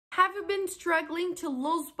you been struggling to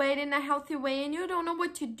lose weight in a healthy way and you don't know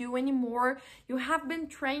what to do anymore? You have been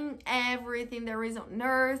trying everything there is on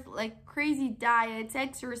earth, like crazy diets,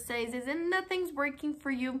 exercises, and nothing's working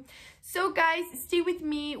for you. So guys, stay with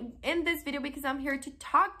me in this video because I'm here to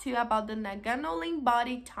talk to you about the Nagano Lean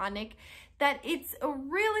Body Tonic. That it's a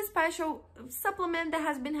really special supplement that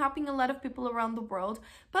has been helping a lot of people around the world.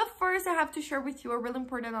 But first, I have to share with you a really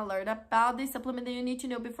important alert about this supplement that you need to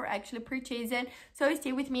know before actually purchase it. So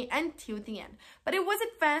stay with me until the end. But it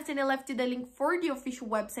wasn't fast and I left you the link for the official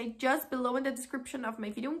website just below in the description of my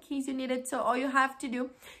video in case you need it. So all you have to do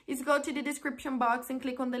is go to the description box and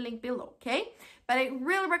click on the link below, okay? But I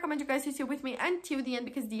really recommend you guys to stay with me until the end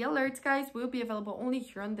because the alerts, guys, will be available only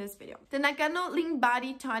here on this video. The Nagano Lean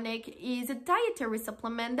Body Tonic is a dietary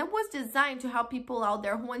supplement that was designed to help people out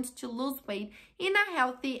there who want to lose weight in a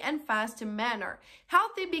healthy and fast manner.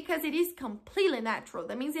 Healthy because it is completely natural.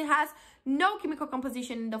 That means it has no chemical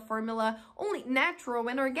composition in the formula, only natural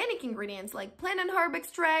and organic ingredients like plant and herb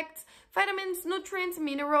extracts, vitamins, nutrients,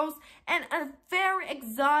 minerals, and a very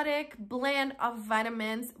exotic blend of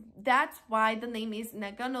vitamins. That's why the name is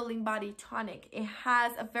Nagano Lean Body Tonic. It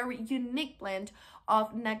has a very unique blend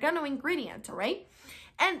of Nagano ingredients, all right?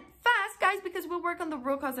 And fast, guys, because we'll work on the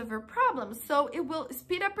root cause of your problem. So it will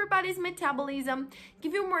speed up your body's metabolism,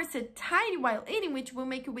 give you more satiety while eating, which will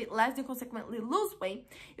make you weight less and consequently lose weight.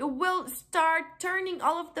 It will start turning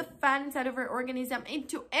all of the fat inside of your organism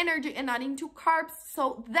into energy and not into carbs.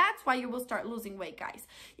 So that's why you will start losing weight, guys.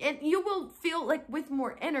 And you will feel like with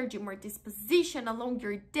more energy, more disposition along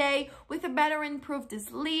your day, with a better improved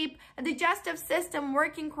sleep, a digestive system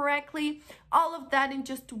working correctly, all of that in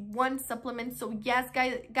just one supplement. So yes,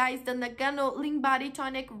 guys, the Nagano Lean Body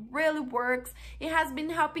Tonic really works. It has been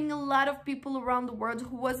helping a lot of people around the world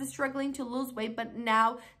who was struggling to lose weight, but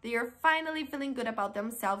now they are finally feeling good about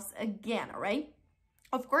themselves again, all right?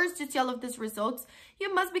 Of course, to see all of these results,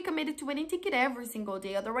 you must be committed to it and take it every single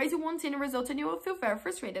day. Otherwise, you won't see any results and you will feel very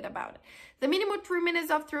frustrated about it. The minimum treatment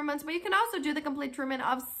is of 3 months, but you can also do the complete treatment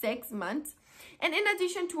of 6 months. And in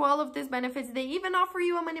addition to all of these benefits, they even offer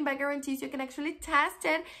you a money-back guarantee so you can actually test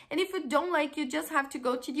it. And if you don't like it, you just have to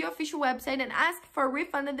go to the official website and ask for a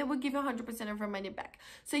refund and they will give you 100% of your money back.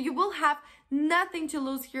 So you will have nothing to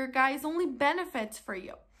lose here, guys, only benefits for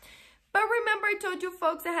you. But remember, I told you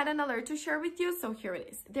folks I had an alert to share with you, so here it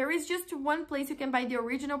is. There is just one place you can buy the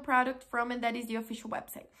original product from, and that is the official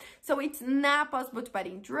website. So it's not possible to buy it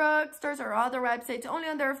in drugstores or other websites, only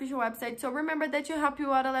on their official website. So remember that to help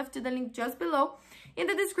you out, I left the link just below in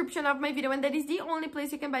the description of my video, and that is the only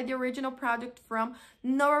place you can buy the original product from,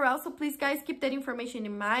 nowhere else. So please, guys, keep that information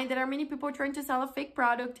in mind. There are many people trying to sell a fake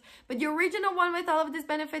product, but the original one with all of these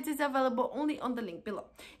benefits is available only on the link below.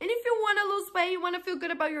 And if you want to lose weight, you want to feel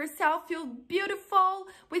good about yourself, feel beautiful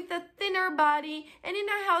with a thinner body and in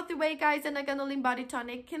a healthy way, guys, the Nagano Lean Body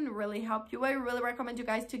Tonic can really help you. I really recommend you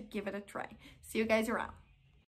guys to give it a try. See you guys around.